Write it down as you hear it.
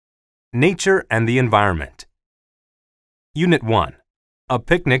Nature and the Environment. Unit 1. A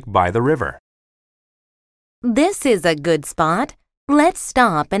Picnic by the River. This is a good spot. Let's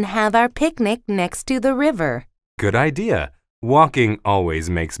stop and have our picnic next to the river. Good idea. Walking always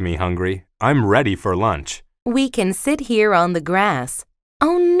makes me hungry. I'm ready for lunch. We can sit here on the grass.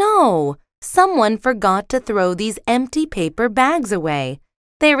 Oh no! Someone forgot to throw these empty paper bags away.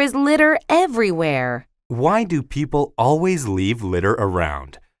 There is litter everywhere. Why do people always leave litter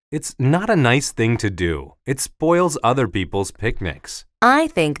around? It's not a nice thing to do. It spoils other people's picnics. I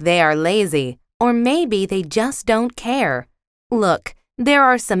think they are lazy, or maybe they just don't care. Look, there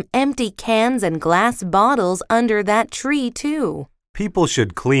are some empty cans and glass bottles under that tree, too. People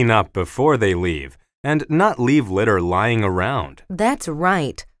should clean up before they leave and not leave litter lying around. That's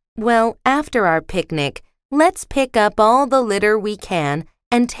right. Well, after our picnic, let's pick up all the litter we can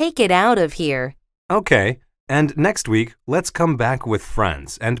and take it out of here. Okay, and next week, let's come back with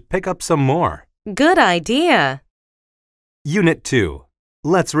friends and pick up some more. Good idea. Unit 2.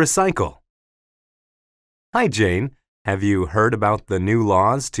 Let's recycle. Hi, Jane. Have you heard about the new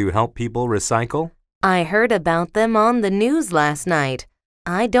laws to help people recycle? I heard about them on the news last night.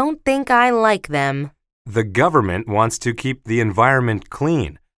 I don't think I like them. The government wants to keep the environment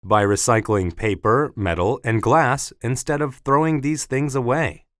clean by recycling paper, metal, and glass instead of throwing these things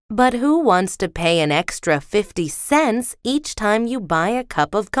away. But who wants to pay an extra 50 cents each time you buy a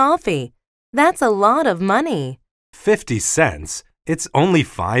cup of coffee? That's a lot of money. 50 cents? It's only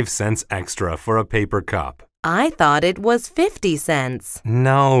 5 cents extra for a paper cup. I thought it was 50 cents.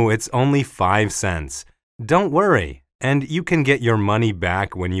 No, it's only 5 cents. Don't worry, and you can get your money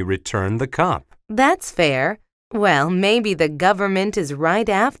back when you return the cup. That's fair. Well, maybe the government is right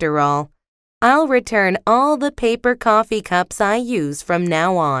after all. I'll return all the paper coffee cups I use from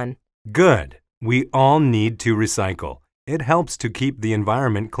now on. Good. We all need to recycle. It helps to keep the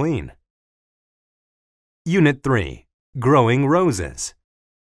environment clean. Unit 3. Growing Roses.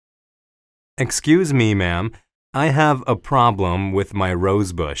 Excuse me, ma'am. I have a problem with my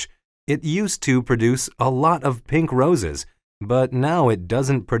rose bush. It used to produce a lot of pink roses, but now it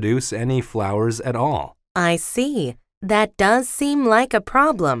doesn't produce any flowers at all. I see. That does seem like a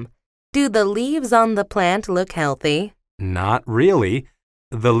problem. Do the leaves on the plant look healthy? Not really.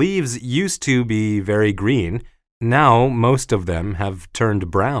 The leaves used to be very green. Now most of them have turned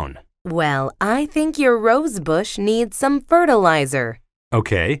brown. Well, I think your rose bush needs some fertilizer.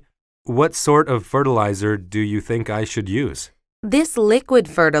 Okay. What sort of fertilizer do you think I should use? This liquid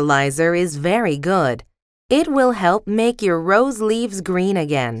fertilizer is very good. It will help make your rose leaves green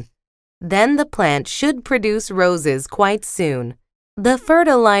again. Then the plant should produce roses quite soon. The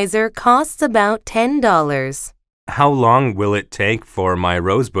fertilizer costs about $10. How long will it take for my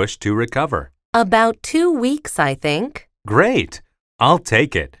rosebush to recover? About 2 weeks, I think. Great! I'll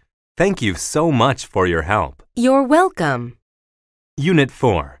take it. Thank you so much for your help. You're welcome. Unit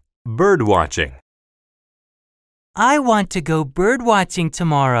 4. Bird Watching. I want to go bird watching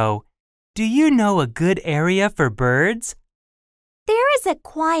tomorrow. Do you know a good area for birds? There is a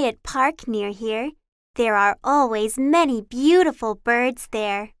quiet park near here. There are always many beautiful birds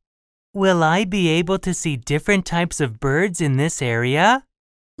there. Will I be able to see different types of birds in this area?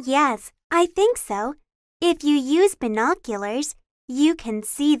 Yes, I think so. If you use binoculars, you can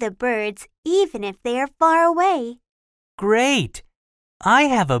see the birds even if they are far away. Great! I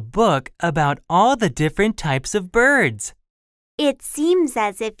have a book about all the different types of birds. It seems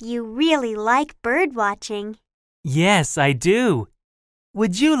as if you really like bird watching. Yes, I do.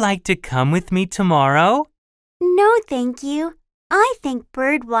 Would you like to come with me tomorrow? No, thank you. I think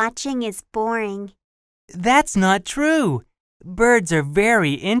bird watching is boring. That's not true. Birds are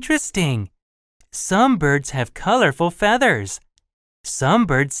very interesting. Some birds have colorful feathers. Some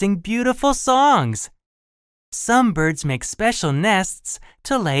birds sing beautiful songs. Some birds make special nests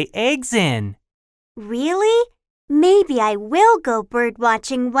to lay eggs in. Really? Maybe I will go bird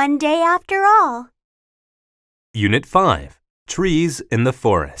watching one day after all. Unit 5. Trees in the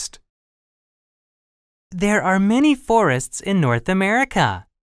Forest. There are many forests in North America.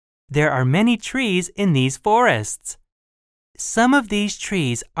 There are many trees in these forests. Some of these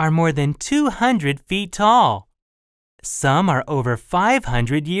trees are more than 200 feet tall. Some are over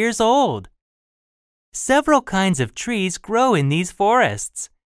 500 years old. Several kinds of trees grow in these forests.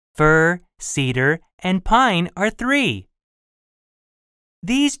 Fir, cedar, and pine are 3.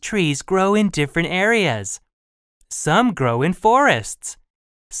 These trees grow in different areas. Some grow in forests.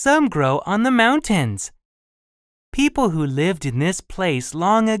 Some grow on the mountains. People who lived in this place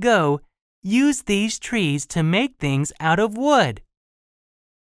long ago used these trees to make things out of wood.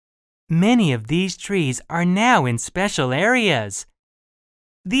 Many of these trees are now in special areas.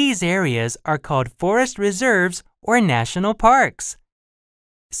 These areas are called forest reserves or national parks.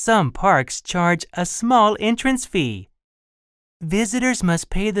 Some parks charge a small entrance fee. Visitors must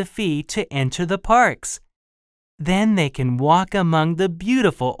pay the fee to enter the parks. Then they can walk among the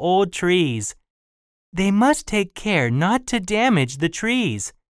beautiful old trees. They must take care not to damage the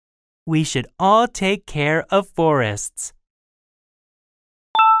trees. We should all take care of forests.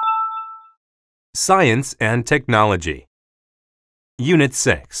 Science and Technology. Unit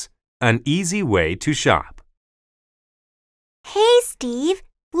 6. An easy way to shop. Hey, Steve,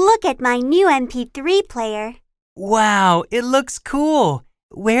 look at my new MP3 player. Wow, it looks cool.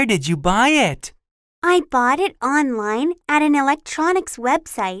 Where did you buy it? I bought it online at an electronics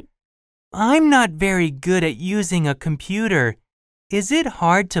website. I'm not very good at using a computer. Is it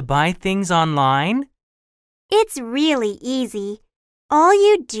hard to buy things online? It's really easy. All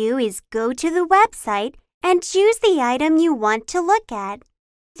you do is go to the website and choose the item you want to look at.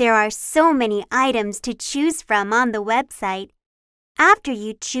 There are so many items to choose from on the website. After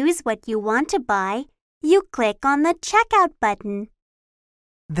you choose what you want to buy, you click on the checkout button.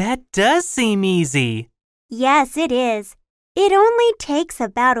 That does seem easy. Yes, it is. It only takes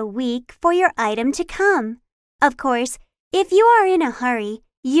about a week for your item to come. Of course, if you are in a hurry,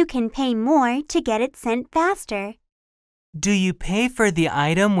 you can pay more to get it sent faster. Do you pay for the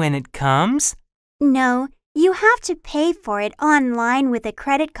item when it comes? No, you have to pay for it online with a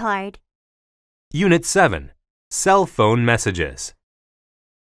credit card. Unit 7. Cell phone messages.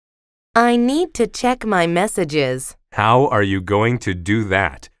 I need to check my messages. How are you going to do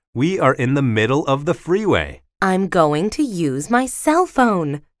that? We are in the middle of the freeway. I'm going to use my cell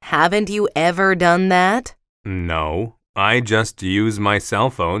phone. Haven't you ever done that? No, I just use my cell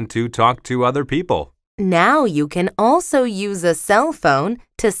phone to talk to other people. Now you can also use a cell phone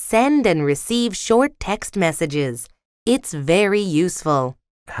to send and receive short text messages. It's very useful.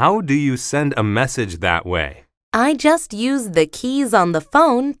 How do you send a message that way? I just use the keys on the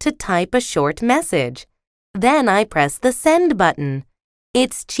phone to type a short message. Then I press the send button.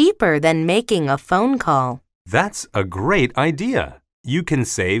 It's cheaper than making a phone call. That's a great idea. You can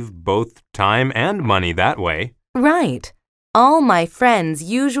save both time and money that way. Right. All my friends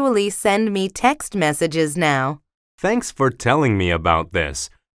usually send me text messages now. Thanks for telling me about this.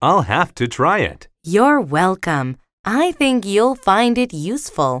 I'll have to try it. You're welcome. I think you'll find it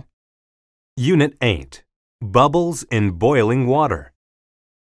useful. Unit 8. Bubbles in boiling water.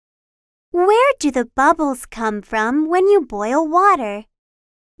 Where do the bubbles come from when you boil water?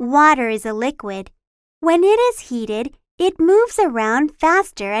 Water is a liquid. When it is heated, it moves around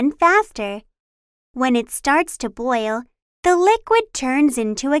faster and faster. When it starts to boil, the liquid turns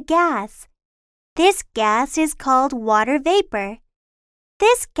into a gas. This gas is called water vapor.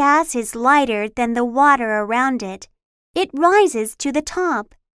 This gas is lighter than the water around it. It rises to the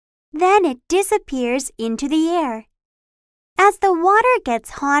top. Then it disappears into the air. As the water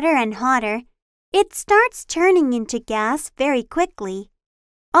gets hotter and hotter, it starts turning into gas very quickly.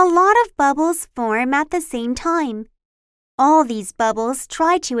 A lot of bubbles form at the same time. All these bubbles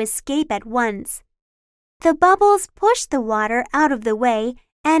try to escape at once. The bubbles push the water out of the way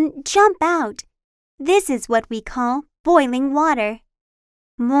and jump out. This is what we call boiling water.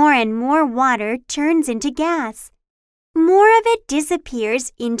 More and more water turns into gas. More of it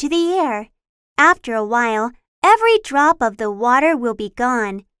disappears into the air. After a while, every drop of the water will be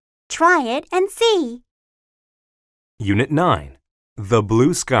gone. Try it and see. Unit 9. The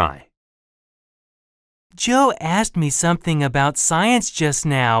blue sky. Joe asked me something about science just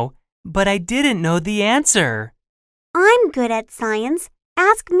now, but I didn't know the answer. I'm good at science.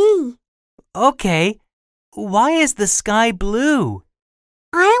 Ask me. Okay, why is the sky blue?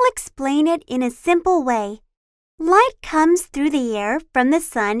 I'll explain it in a simple way. Light comes through the air from the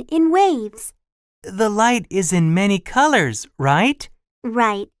sun in waves. The light is in many colors, right?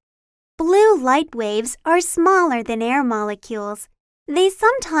 Right. Blue light waves are smaller than air molecules. They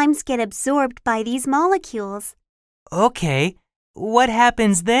sometimes get absorbed by these molecules. Okay, what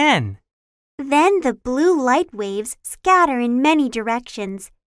happens then? Then the blue light waves scatter in many directions.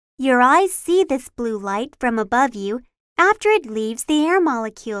 Your eyes see this blue light from above you after it leaves the air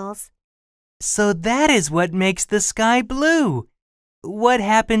molecules. So that is what makes the sky blue. What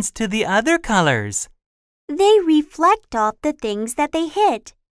happens to the other colors? They reflect off the things that they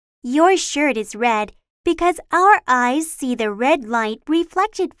hit. Your shirt is red because our eyes see the red light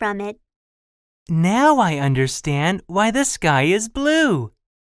reflected from it. Now I understand why the sky is blue.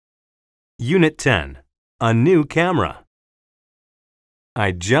 Unit 10. A new camera.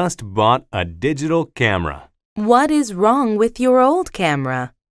 I just bought a digital camera. What is wrong with your old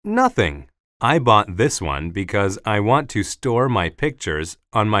camera? Nothing. I bought this one because I want to store my pictures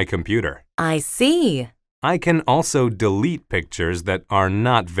on my computer. I see. I can also delete pictures that are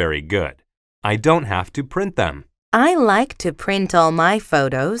not very good. I don't have to print them. I like to print all my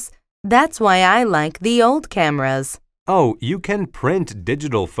photos. That's why I like the old cameras. Oh, you can print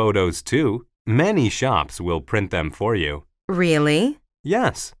digital photos too. Many shops will print them for you. Really?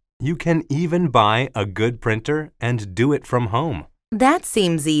 Yes, you can even buy a good printer and do it from home. That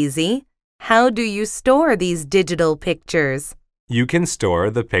seems easy. How do you store these digital pictures? You can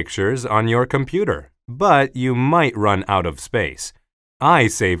store the pictures on your computer, but you might run out of space. I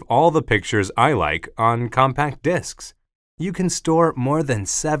save all the pictures I like on compact discs. You can store more than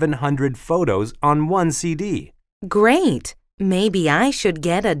 700 photos on one CD. Great! Maybe I should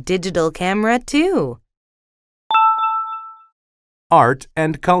get a digital camera too. Art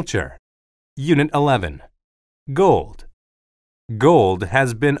and Culture. Unit 11. Gold. Gold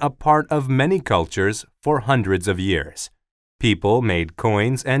has been a part of many cultures for hundreds of years. People made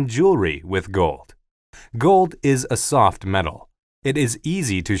coins and jewelry with gold. Gold is a soft metal. It is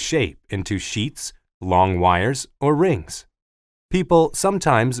easy to shape into sheets, long wires, or rings. People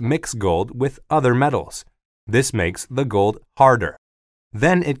sometimes mix gold with other metals. This makes the gold harder.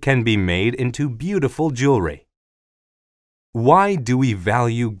 Then it can be made into beautiful jewelry. Why do we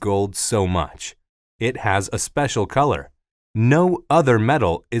value gold so much? It has a special color. No other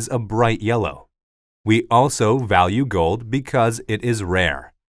metal is a bright yellow. We also value gold because it is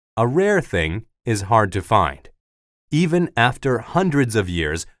rare. A rare thing is hard to find. Even after hundreds of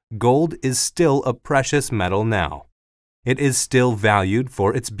years, gold is still a precious metal now. It is still valued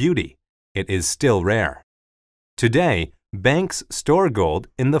for its beauty. It is still rare. Today, banks store gold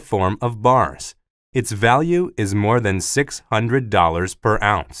in the form of bars. Its value is more than $600 per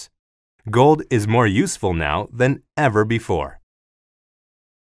ounce. Gold is more useful now than ever before.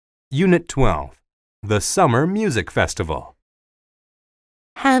 Unit 12. The Summer Music Festival.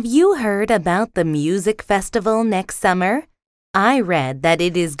 Have you heard about the music festival next summer? I read that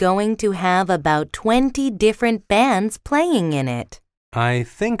it is going to have about 20 different bands playing in it. I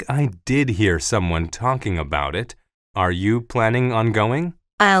think I did hear someone talking about it. Are you planning on going?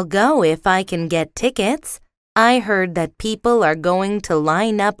 I'll go if I can get tickets. I heard that people are going to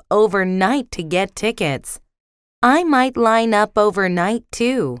line up overnight to get tickets. I might line up overnight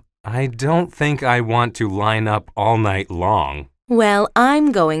too. I don't think I want to line up all night long. Well,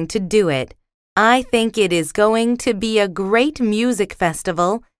 I'm going to do it. I think it is going to be a great music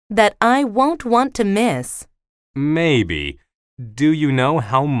festival that I won't want to miss. Maybe. Do you know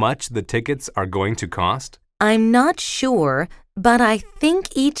how much the tickets are going to cost? I'm not sure, but I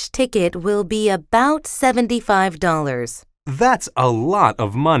think each ticket will be about $75. That's a lot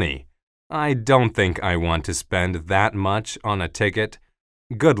of money. I don't think I want to spend that much on a ticket.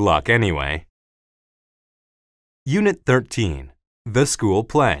 Good luck anyway. Unit 13. The School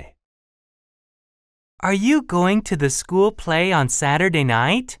Play. Are you going to the school play on Saturday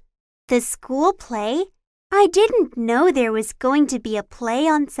night? The school play? I didn't know there was going to be a play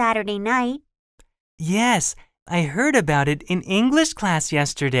on Saturday night. Yes, I heard about it in English class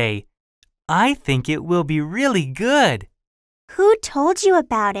yesterday. I think it will be really good. Who told you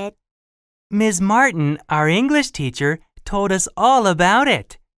about it? Ms. Martin, our English teacher, told us all about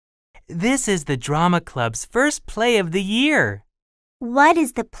it. This is the drama club's first play of the year. What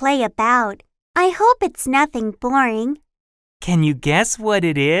is the play about? I hope it's nothing boring. Can you guess what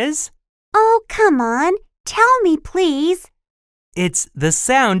it is? Oh, come on. Tell me, please. It's The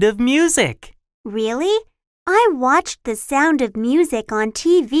Sound of Music. Really? I watched The Sound of Music on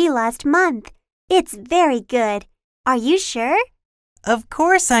TV last month. It's very good. Are you sure? Of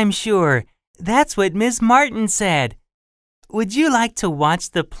course I'm sure. That's what Ms. Martin said. Would you like to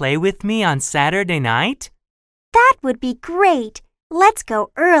watch the play with me on Saturday night? That would be great. Let's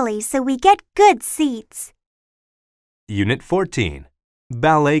go early so we get good seats. Unit 14.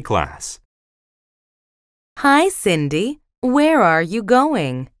 Ballet Class. Hi, Cindy. Where are you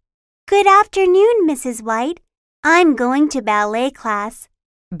going? Good afternoon, Mrs. White. I'm going to ballet class.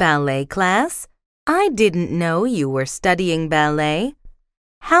 Ballet class? I didn't know you were studying ballet.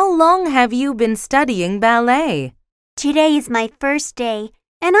 How long have you been studying ballet? Today is my first day,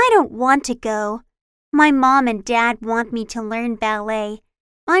 and I don't want to go. My mom and dad want me to learn ballet.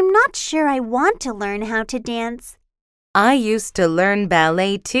 I'm not sure I want to learn how to dance. I used to learn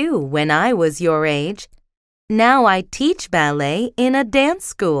ballet too when I was your age. Now I teach ballet in a dance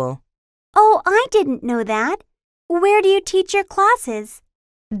school. Oh, I didn't know that. Where do you teach your classes?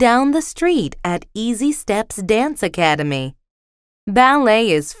 Down the street at Easy Steps Dance Academy.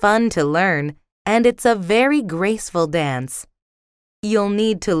 Ballet is fun to learn, and it's a very graceful dance. You'll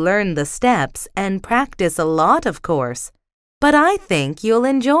need to learn the steps and practice a lot, of course, but I think you'll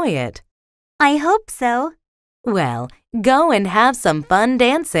enjoy it. I hope so. Well, go and have some fun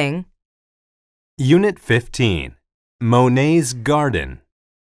dancing. Unit 15. Monet's Garden.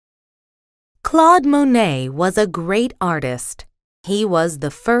 Claude Monet was a great artist. He was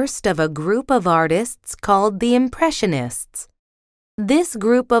the first of a group of artists called the Impressionists. This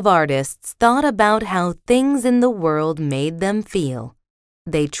group of artists thought about how things in the world made them feel.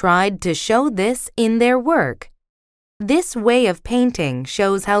 They tried to show this in their work. This way of painting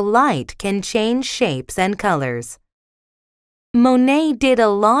shows how light can change shapes and colors. Monet did a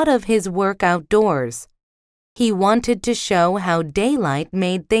lot of his work outdoors. He wanted to show how daylight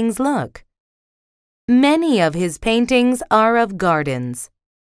made things look. Many of his paintings are of gardens.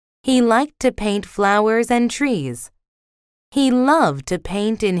 He liked to paint flowers and trees. He loved to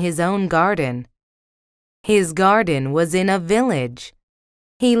paint in his own garden. His garden was in a village.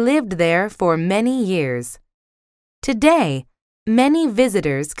 He lived there for many years. Today, many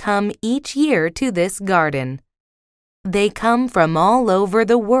visitors come each year to this garden. They come from all over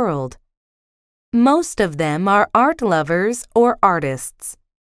the world. Most of them are art lovers or artists.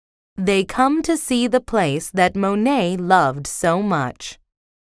 They come to see the place that Monet loved so much.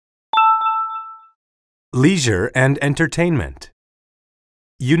 Leisure and Entertainment.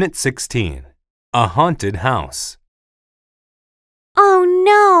 Unit 16. A Haunted House. Oh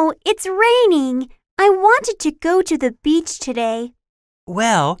no, it's raining. I wanted to go to the beach today.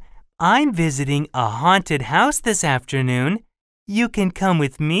 Well, I'm visiting a haunted house this afternoon. You can come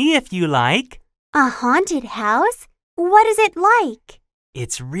with me if you like. A haunted house? What is it like?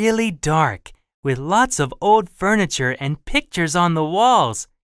 It's really dark, with lots of old furniture and pictures on the walls.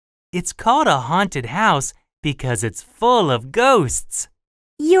 It's called a haunted house because it's full of ghosts.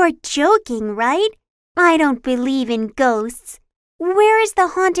 You're joking, right? I don't believe in ghosts. Where is the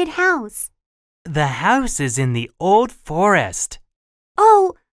haunted house? The house is in the old forest.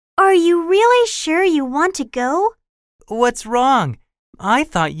 Oh, are you really sure you want to go? What's wrong? I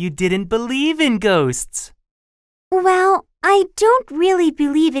thought you didn't believe in ghosts. Well, I don't really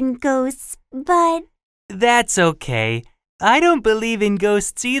believe in ghosts, but... That's okay. I don't believe in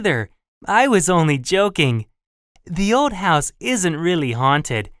ghosts either. I was only joking. The old house isn't really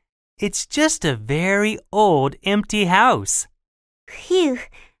haunted. It's just a very old, empty house. Phew,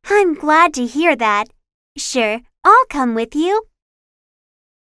 I'm glad to hear that. Sure, I'll come with you.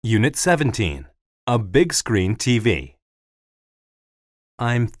 Unit 17. A Big Screen TV.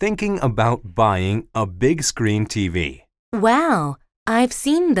 I'm thinking about buying a big screen TV. Wow, I've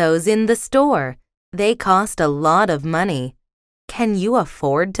seen those in the store. They cost a lot of money. Can you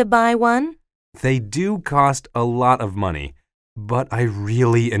afford to buy one? They do cost a lot of money, but I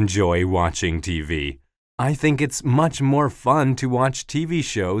really enjoy watching TV. I think it's much more fun to watch TV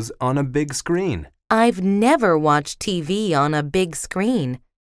shows on a big screen. I've never watched TV on a big screen.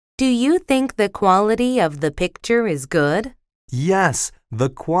 Do you think the quality of the picture is good? Yes, the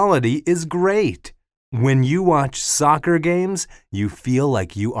quality is great. When you watch soccer games, you feel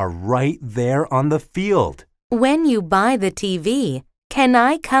like you are right there on the field. When you buy the TV, can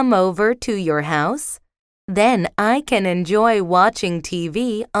I come over to your house? Then I can enjoy watching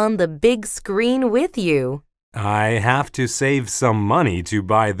TV on the big screen with you. I have to save some money to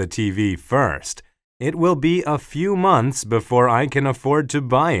buy the TV first. It will be a few months before I can afford to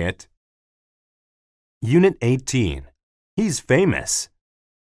buy it. Unit 18. He's famous.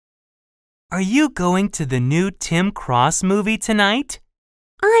 Are you going to the new Tim Cross movie tonight?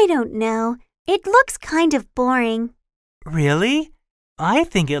 I don't know. It looks kind of boring. Really? I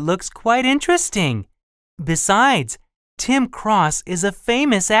think it looks quite interesting. Besides, Tim Cross is a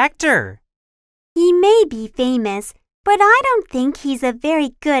famous actor. He may be famous, but I don't think he's a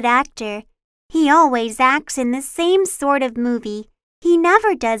very good actor. He always acts in the same sort of movie. He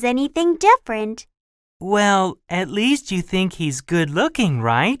never does anything different. Well, at least you think he's good-looking,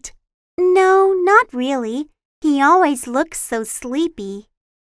 right? No, not really. He always looks so sleepy.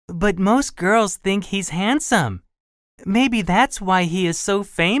 But most girls think he's handsome. Maybe that's why he is so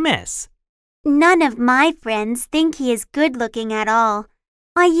famous. None of my friends think he is good-looking at all.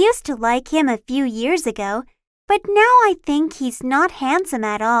 I used to like him a few years ago, but now I think he's not handsome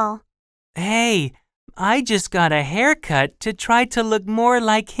at all. Hey, I just got a haircut to try to look more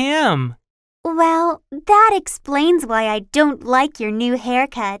like him. Well, that explains why I don't like your new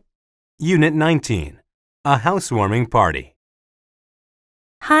haircut. Unit 19. A Housewarming Party.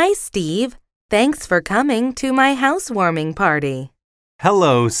 Hi, Steve. Thanks for coming to my housewarming party.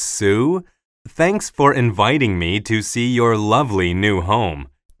 Hello, Sue. Thanks for inviting me to see your lovely new home.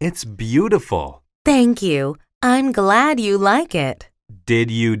 It's beautiful. Thank you. I'm glad you like it.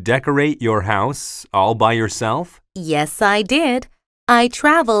 Did you decorate your house all by yourself? Yes, I did. I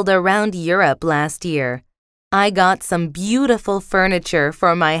traveled around Europe last year. I got some beautiful furniture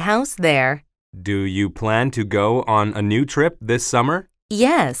for my house there. Do you plan to go on a new trip this summer?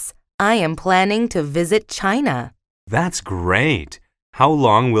 Yes, I am planning to visit China. That's great. How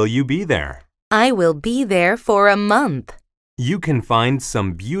long will you be there? I will be there for a month. You can find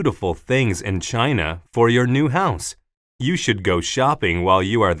some beautiful things in China for your new house. You should go shopping while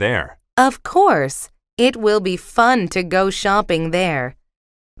you are there. Of course, it will be fun to go shopping there.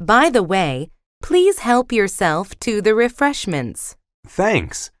 By the way, please help yourself to the refreshments.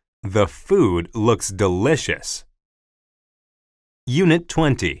 Thanks. The food looks delicious. Unit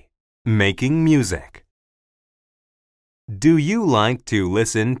 20. Making music. Do you like to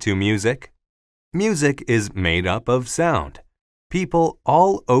listen to music? Music is made up of sound. People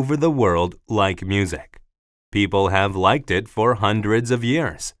all over the world like music. People have liked it for hundreds of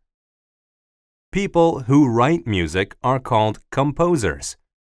years. People who write music are called composers.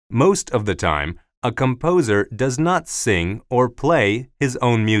 Most of the time, a composer does not sing or play his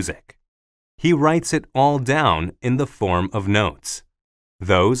own music. He writes it all down in the form of notes.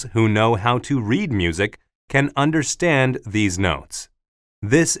 Those who know how to read music can understand these notes.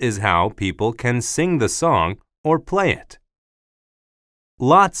 This is how people can sing the song or play it.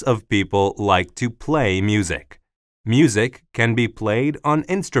 Lots of people like to play music. Music can be played on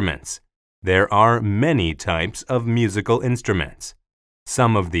instruments. There are many types of musical instruments.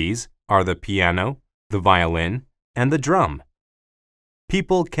 Some of these are the piano, the violin, and the drum.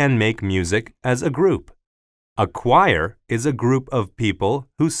 People can make music as a group. A choir is a group of people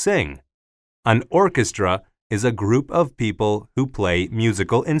who sing. An orchestra is a group of people who play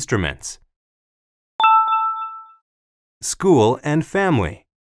musical instruments. School and family.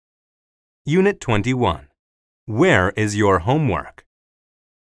 Unit 21. Where is your homework?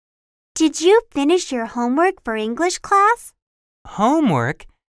 Did you finish your homework for English class? Homework?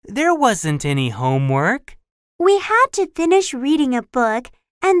 There wasn't any homework. We had to finish reading a book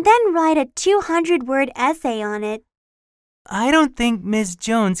and then write a 200-word essay on it. I don't think Ms.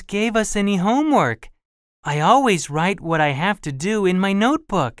 Jones gave us any homework. I always write what I have to do in my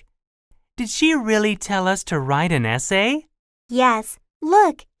notebook. Did she really tell us to write an essay? Yes.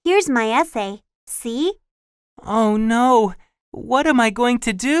 Look, here's my essay. See? Oh no! What am I going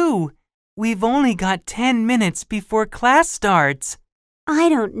to do? We've only got 10 minutes before class starts. I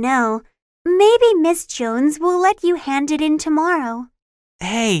don't know. Maybe Miss Jones will let you hand it in tomorrow.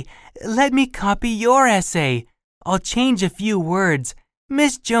 Hey, let me copy your essay. I'll change a few words.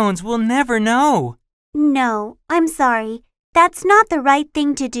 Miss Jones will never know. No, I'm sorry. That's not the right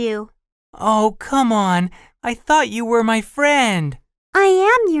thing to do. Oh, come on. I thought you were my friend. I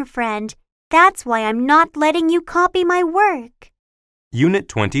am your friend. That's why I'm not letting you copy my work. Unit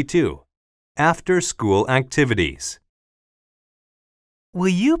 22. After-school activities. Will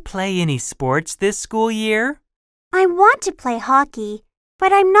you play any sports this school year? I want to play hockey,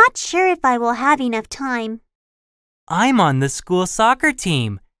 but I'm not sure if I will have enough time. I'm on the school soccer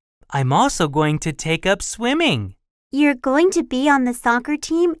team. I'm also going to take up swimming. You're going to be on the soccer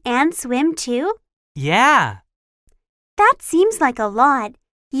team and swim too? Yeah. That seems like a lot.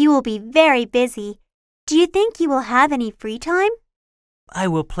 You will be very busy. Do you think you will have any free time? I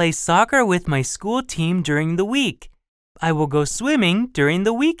will play soccer with my school team during the week. I will go swimming during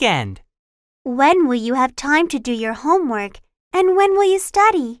the weekend. When will you have time to do your homework? And when will you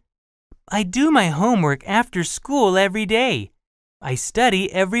study? I do my homework after school every day. I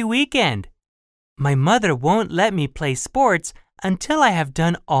study every weekend. My mother won't let me play sports until I have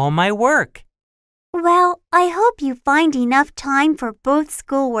done all my work. Well, I hope you find enough time for both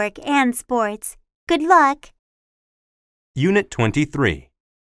schoolwork and sports. Good luck. Unit 23.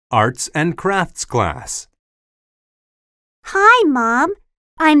 Arts and Crafts class. Hi, Mom.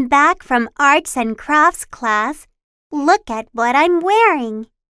 I'm back from Arts and Crafts class. Look at what I'm wearing.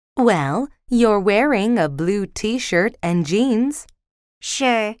 Well, you're wearing a blue t-shirt and jeans.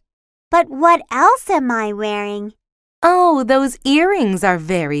 Sure. But what else am I wearing? Oh, those earrings are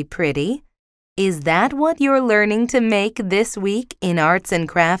very pretty. Is that what you're learning to make this week in Arts and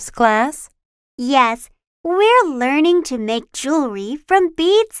Crafts class? Yes, we're learning to make jewelry from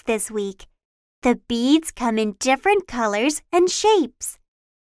beads this week. The beads come in different colors and shapes.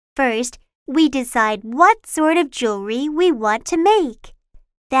 First, we decide what sort of jewelry we want to make.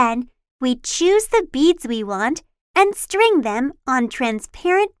 Then, we choose the beads we want and string them on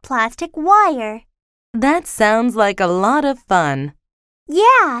transparent plastic wire. That sounds like a lot of fun.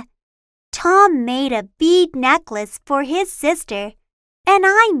 Yeah. Tom made a bead necklace for his sister, and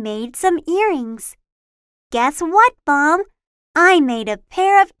I made some earrings. Guess what, Mom? I made a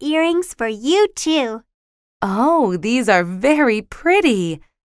pair of earrings for you too. Oh, these are very pretty.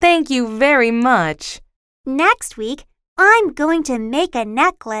 Thank you very much. Next week, I'm going to make a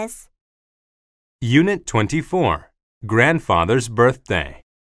necklace. Unit 24. Grandfather's Birthday.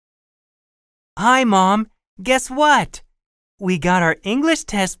 Hi, Mom. Guess what? We got our English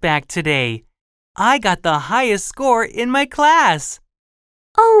test back today. I got the highest score in my class.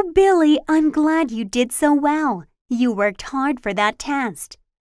 Oh, Billy, I'm glad you did so well. You worked hard for that test.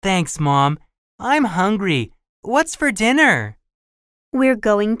 Thanks, Mom. I'm hungry. What's for dinner? We're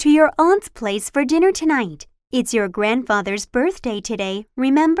going to your aunt's place for dinner tonight. It's your grandfather's birthday today,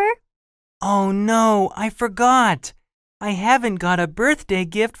 remember? Oh, no, I forgot. I haven't got a birthday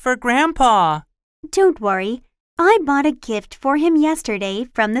gift for Grandpa. Don't worry. I bought a gift for him yesterday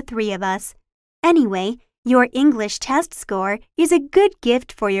from the three of us. Anyway, your English test score is a good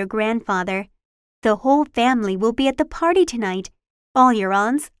gift for your grandfather. The whole family will be at the party tonight. All your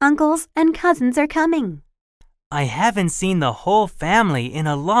aunts, uncles, and cousins are coming. I haven't seen the whole family in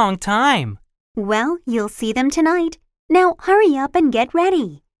a long time. Well, you'll see them tonight. Now hurry up and get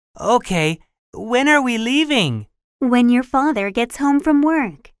ready. Okay, when are we leaving? When your father gets home from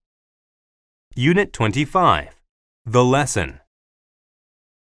work. Unit 25. The Lesson.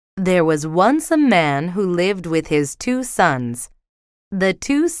 There was once a man who lived with his 2 sons. The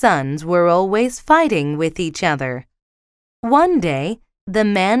 2 sons were always fighting with each other. One day, the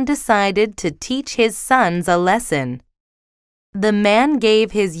man decided to teach his sons a lesson. The man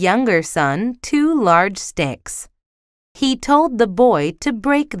gave his younger son 2 large sticks. He told the boy to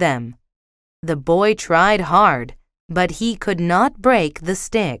break them. The boy tried hard, but he could not break the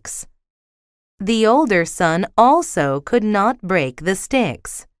sticks. The older son also could not break the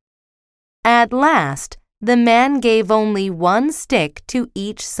sticks. At last, the man gave only 1 stick to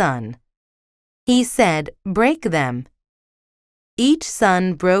each son. He said, "Break them." Each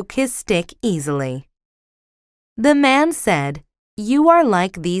son broke his stick easily. The man said, "You are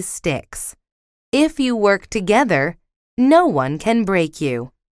like these sticks. If you work together, no one can break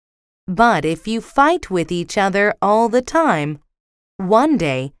you. But if you fight with each other all the time, one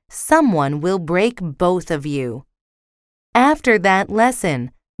day someone will break both of you." After that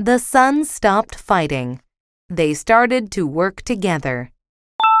lesson, the sons stopped fighting. They started to work together.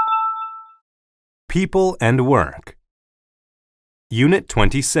 People and Work. Unit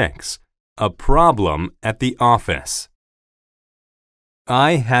 26. A Problem at the Office.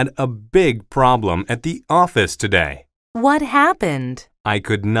 I had a big problem at the office today. What happened? I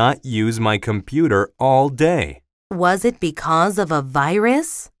could not use my computer all day. Was it because of a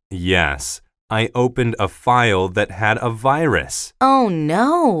virus? Yes, I opened a file that had a virus. Oh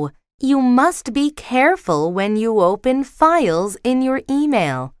no! You must be careful when you open files in your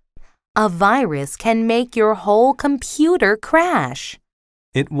email. A virus can make your whole computer crash.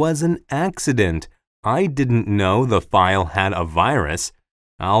 It was an accident. I didn't know the file had a virus.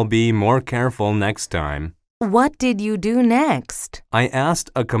 I'll be more careful next time. What did you do next? I asked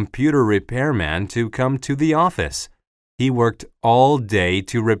a computer repairman to come to the office. He worked all day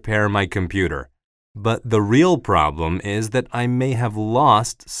to repair my computer. But the real problem is that I may have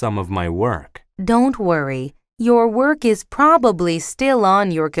lost some of my work. Don't worry. Your work is probably still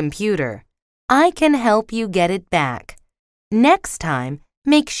on your computer. I can help you get it back. Next time,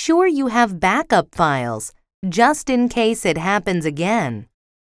 make sure you have backup files, just in case it happens again.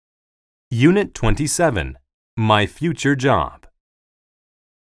 Unit 27. My Future Job.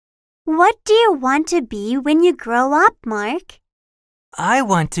 What do you want to be when you grow up, Mark? I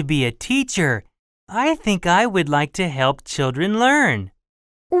want to be a teacher. I think I would like to help children learn.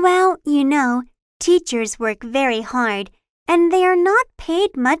 Well, you know, teachers work very hard, and they are not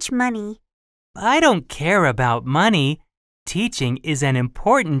paid much money. I don't care about money. Teaching is an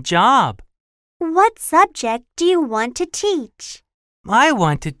important job. What subject do you want to teach? I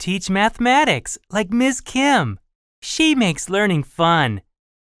want to teach mathematics like Ms. Kim. She makes learning fun.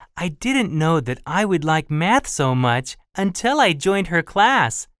 I didn't know that I would like math so much until I joined her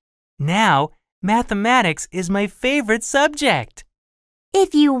class. Now, mathematics is my favorite subject.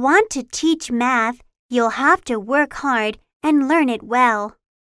 If you want to teach math, you'll have to work hard and learn it well.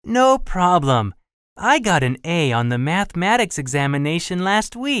 No problem. I got an A on the mathematics examination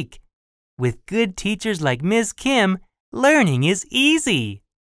last week. With good teachers like Ms. Kim, learning is easy.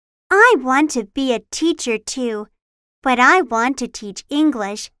 I want to be a teacher too, but I want to teach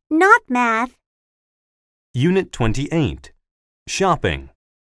English, not math. Unit 28. Shopping.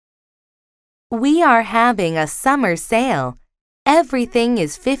 We are having a summer sale. Everything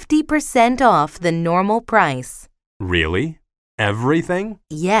is 50% off the normal price. Really? Everything?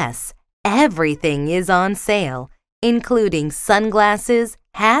 Yes, everything is on sale. including sunglasses,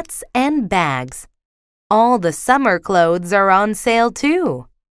 hats, and bags. All the summer clothes are on sale too.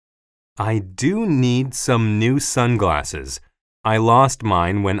 I do need some new sunglasses. I lost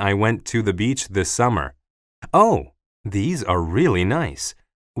mine when I went to the beach this summer. Oh, these are really nice.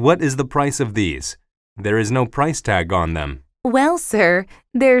 What is the price of these? There is no price tag on them. Well, sir,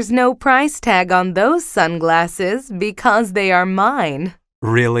 there's no price tag on those sunglasses because they are mine.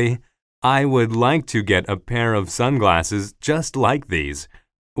 Really? I would like to get a pair of sunglasses just like these.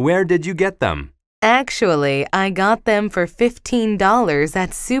 Where did you get them? Actually, I got them for $15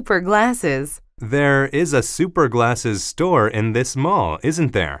 at Super Glasses. There is a Super Glasses store in this mall,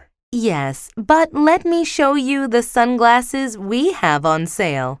 isn't there? Yes, but let me show you the sunglasses we have on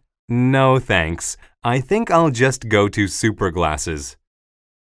sale. No, thanks. I think I'll just go to Super Glasses.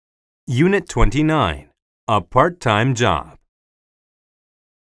 Unit 29. A part-time job.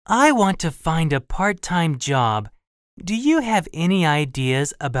 I want to find a part-time job. Do you have any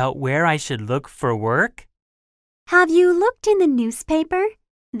ideas about where I should look for work? Have you looked in the newspaper?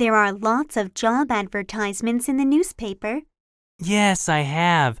 There are lots of job advertisements in the newspaper. Yes, I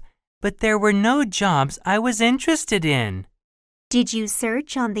have, but there were no jobs I was interested in. Did you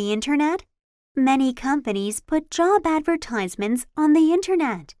search on the internet? Many companies put job advertisements on the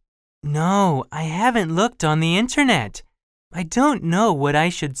internet. No, I haven't looked on the internet. I don't know what I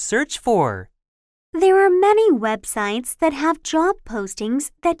should search for. There are many websites that have job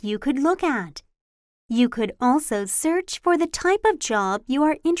postings that you could look at. You could also search for the type of job you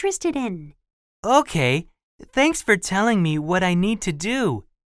are interested in. Okay, thanks for telling me what I need to do.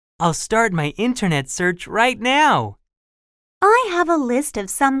 I'll start my internet search right now. I have a list of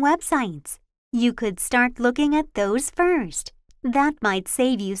some websites. You could start looking at those first. That might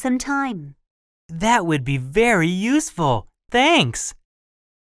save you some time. That would be very useful. Thanks.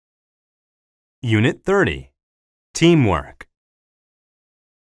 Unit 30. Teamwork.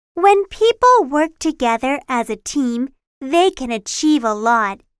 When people work together as a team, they can achieve a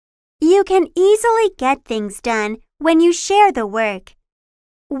lot. You can easily get things done when you share the work.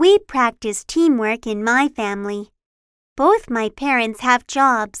 We practice teamwork in my family. Both my parents have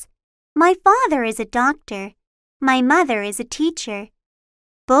jobs. My father is a doctor. My mother is a teacher.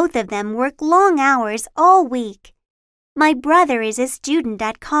 Both of them work long hours all week. My brother is a student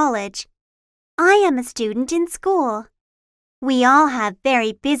at college. I am a student in school. We all have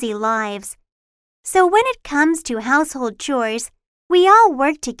very busy lives. So when it comes to household chores, we all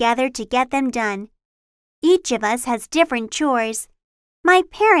work together to get them done. Each of us has different chores. My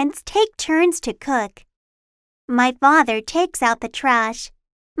parents take turns to cook. My father takes out the trash.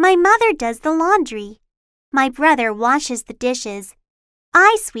 My mother does the laundry. My brother washes the dishes.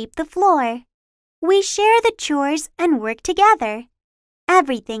 I sweep the floor. We share the chores and work together.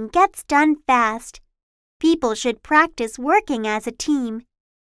 Everything gets done fast. People should practice working as a team.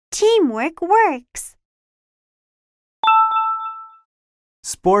 Teamwork works.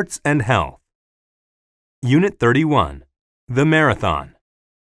 Sports and health. Unit 31. The marathon.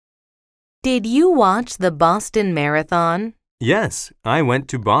 Did you watch the Boston Marathon? Yes, I went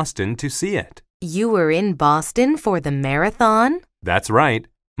to Boston to see it. You were in Boston for the marathon? That's right.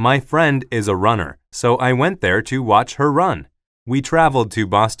 My friend is a runner, so I went there to watch her run. We traveled to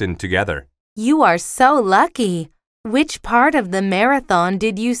Boston together. You are so lucky. Which part of the marathon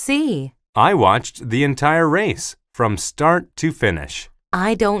did you see? I watched the entire race, from start to finish.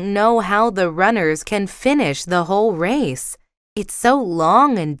 I don't know how the runners can finish the whole race. It's so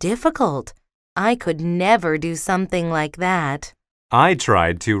long and difficult. I could never do something like that. I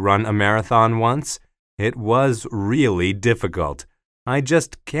tried to run a marathon once. It was really difficult. I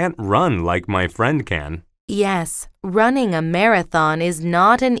just can't run like my friend can. Yes, running a marathon is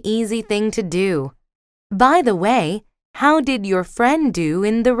not an easy thing to do. By the way, how did your friend do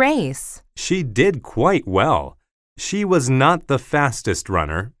in the race? She did quite well. She was not the fastest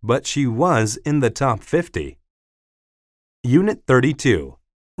runner, but she was in the top 50. Unit 32.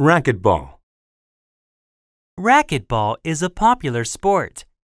 Racquetball. Racquetball is a popular sport.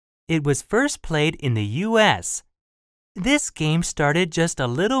 It was first played in the U.S. This game started just a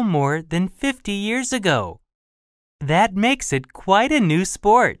little more than 50 years ago. That makes it quite a new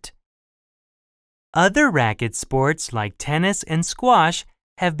sport. Other racket sports like tennis and squash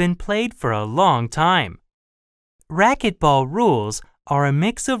have been played for a long time. Racquetball rules are a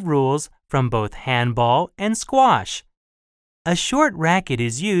mix of rules from both handball and squash. A short racket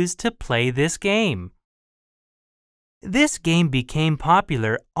is used to play this game. This game became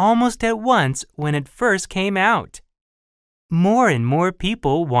popular almost at once when it first came out. More and more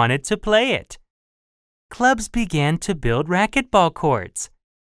people wanted to play it. Clubs began to build racquetball courts.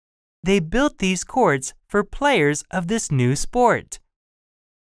 They built these courts for players of this new sport.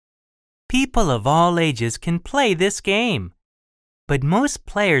 People of all ages can play this game, but most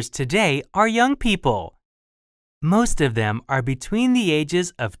players today are young people. Most of them are between the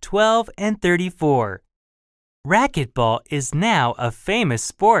ages of 12 and 34. Racquetball is now a famous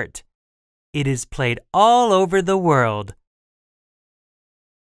sport. It is played all over the world.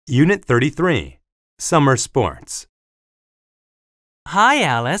 Unit 33, Summer Sports. Hi,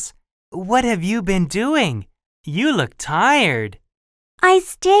 Alice. What have you been doing? You look tired. I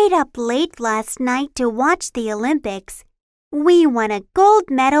stayed up late last night to watch the Olympics. We won a gold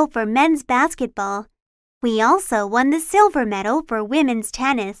medal for men's basketball. We also won the silver medal for women's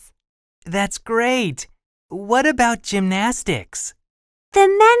tennis. That's great. What about gymnastics? The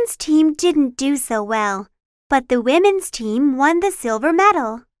men's team didn't do so well, but the women's team won the silver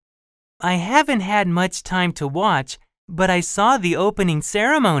medal. I haven't had much time to watch, but I saw the opening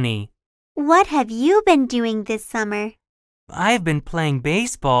ceremony. What have you been doing this summer? I've been playing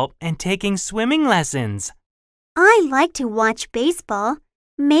baseball and taking swimming lessons. I like to watch baseball.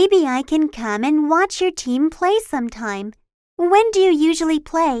 Maybe I can come and watch your team play sometime. When do you usually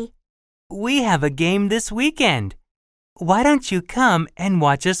play? We have a game this weekend. Why don't you come and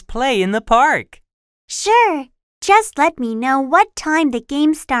watch us play in the park? Sure. Just let me know what time the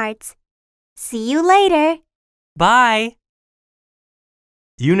game starts. See you later. Bye.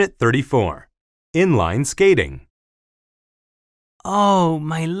 Unit 34, Inline Skating. Oh,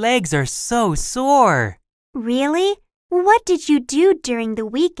 my legs are so sore. Really? What did you do during the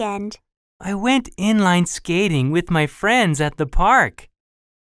weekend? I went inline skating with my friends at the park.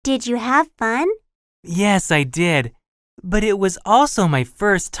 Did you have fun? Yes, I did. But it was also my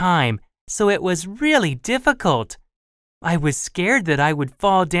first time, so it was really difficult. I was scared that I would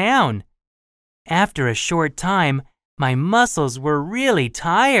fall down. After a short time, my muscles were really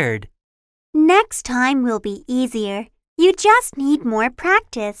tired. Next time will be easier. You just need more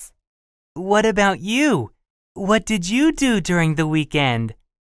practice. What about you? What did you do during the weekend?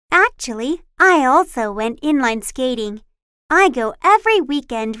 Actually, I also went inline skating. I go every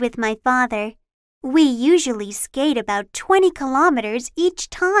weekend with my father. We usually skate about 20 kilometers each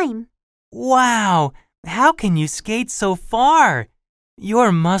time. Wow! How can you skate so far?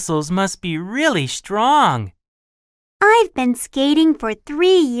 Your muscles must be really strong. I've been skating for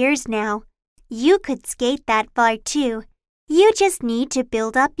 3 years now. You could skate that far too. You just need to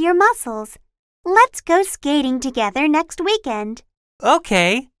build up your muscles. Let's go skating together next weekend.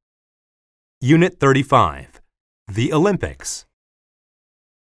 Okay. Unit 35, The Olympics.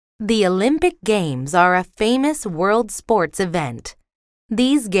 The Olympic Games are a famous world sports event.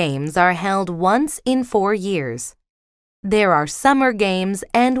 These games are held once in 4 years. There are summer games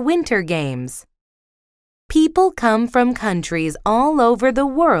and winter games. People come from countries all over the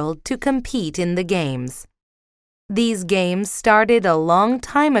world to compete in the games. These games started a long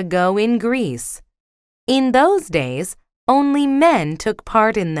time ago in Greece. In those days, only men took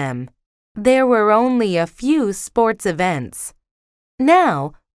part in them. There were only a few sports events.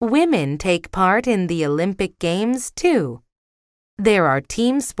 Now, women take part in the Olympic Games too. There are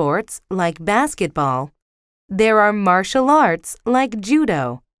team sports like basketball. There are martial arts like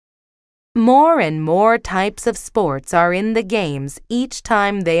judo. More and more types of sports are in the games each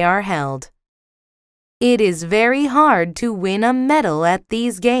time they are held. It is very hard to win a medal at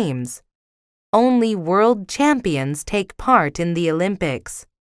these games. Only world champions take part in the Olympics.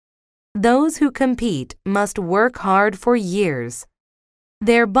 Those who compete must work hard for years.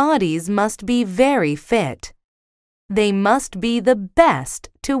 Their bodies must be very fit. They must be the best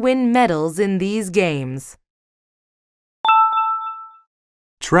to win medals in these games.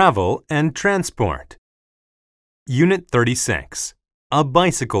 Travel and Transport. Unit 36, A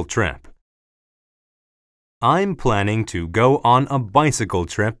Bicycle Trip. I'm planning to go on a bicycle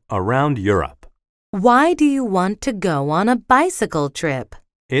trip around Europe. Why do you want to go on a bicycle trip?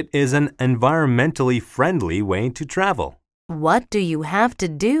 It is an environmentally friendly way to travel. What do you have to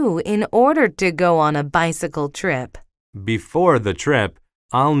do in order to go on a bicycle trip? Before the trip,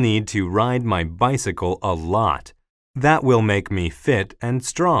 I'll need to ride my bicycle a lot. That will make me fit and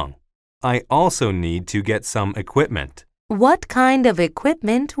strong. I also need to get some equipment. What kind of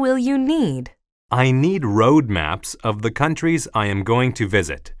equipment will you need? I need road maps of the countries I am going to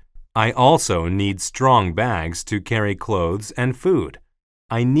visit. I also need strong bags to carry clothes and food.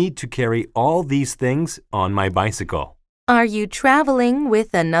 I need to carry all these things on my bicycle. Are you traveling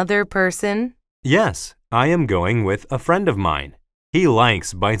with another person? Yes, I am going with a friend of mine. He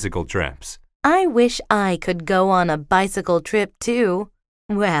likes bicycle trips. I wish I could go on a bicycle trip too.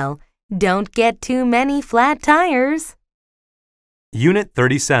 Well, don't get too many flat tires. Unit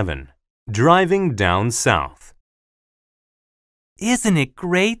 37, Driving down south. Isn't it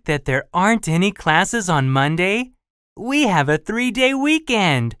great that there aren't any classes on Monday? We have a 3-day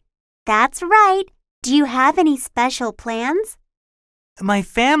weekend. That's right. Do you have any special plans? My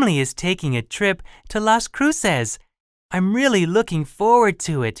family is taking a trip to Las Cruces. I'm really looking forward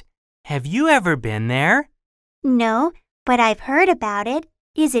to it. Have you ever been there? No, but I've heard about it.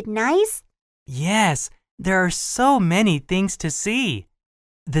 Is it nice? Yes, there are so many things to see.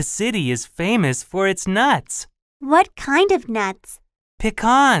 The city is famous for its nuts. What kind of nuts?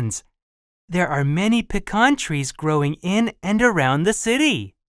 Pecans. There are many pecan trees growing in and around the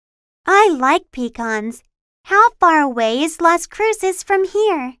city. I like pecans. How far away is Las Cruces from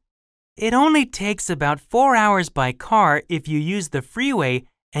here? It only takes about 4 hours by car if you use the freeway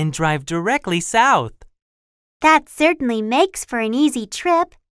and drive directly south. That certainly makes for an easy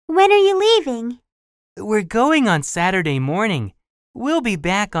trip. When are you leaving? We're going on Saturday morning. We'll be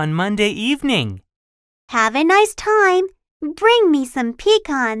back on Monday evening. Have a nice time. Bring me some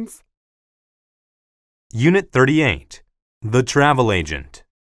pecans. Unit 38. The Travel Agent.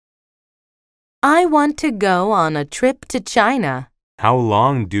 I want to go on a trip to China. How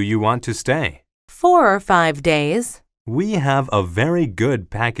long do you want to stay? 4 or 5 days. We have a very good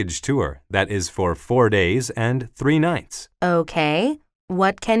package tour that is for 4 days and 3 nights. Okay.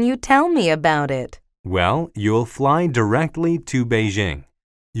 What can you tell me about it? Well, you'll fly directly to Beijing.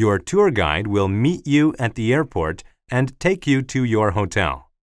 Your tour guide will meet you at the airport and take you to your hotel.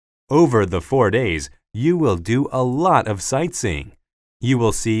 Over the 4 days, you will do a lot of sightseeing. You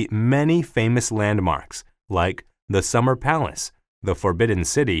will see many famous landmarks like the Summer Palace, the Forbidden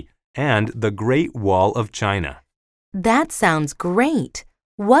City, and the Great Wall of China. That sounds great.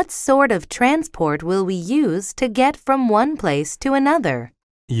 What sort of transport will we use to get from one place to another?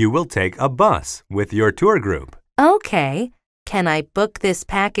 You will take a bus with your tour group. Okay. Can I book this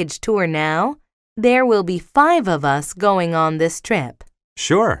package tour now? There will be 5 of us going on this trip.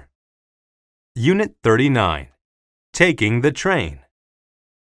 Sure. Unit 39. Taking the train.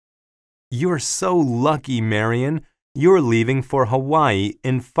 You're so lucky, Marion. You're leaving for Hawaii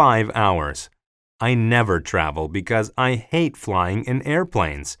in 5 hours. I never travel because I hate flying in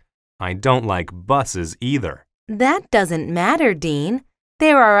airplanes. I don't like buses either. That doesn't matter, Dean.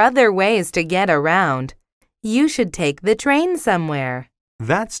 There are other ways to get around. You should take the train somewhere.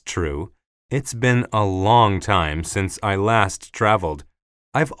 That's true. It's been a long time since I last traveled.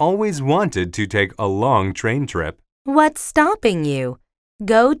 I've always wanted to take a long train trip. What's stopping you?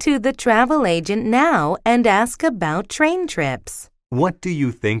 Go to the travel agent now and ask about train trips. What do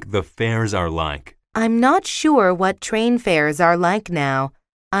you think the fares are like? I'm not sure what train fares are like now.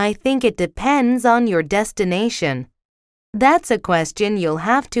 I think it depends on your destination. That's a question you'll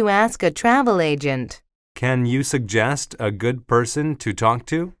have to ask a travel agent. Can you suggest a good person to talk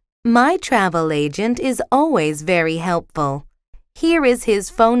to? My travel agent is always very helpful. Here is his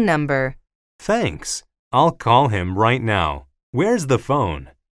phone number. Thanks. I'll call him right now. Where's the phone?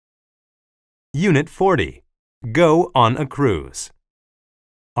 Unit 40. Go on a cruise.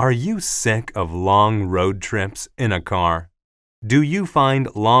 Are you sick of long road trips in a car? Do you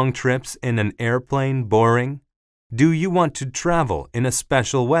find long trips in an airplane boring? Do you want to travel in a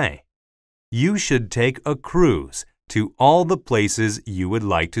special way? You should take a cruise to all the places you would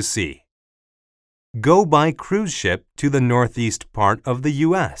like to see. Go by cruise ship to the northeast part of the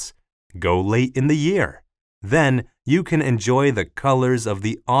U.S. Go late in the year. Then you can enjoy the colors of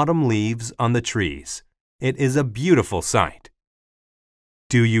the autumn leaves on the trees. It is a beautiful sight.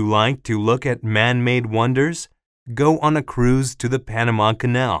 Do you like to look at man-made wonders? Go on a cruise to the Panama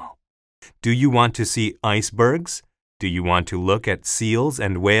Canal. Do you want to see icebergs? Do you want to look at seals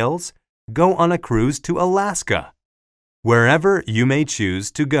and whales? Go on a cruise to Alaska. Wherever you may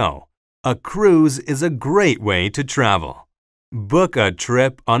choose to go, a cruise is a great way to travel. Book a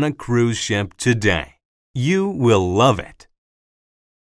trip on a cruise ship today. You will love it.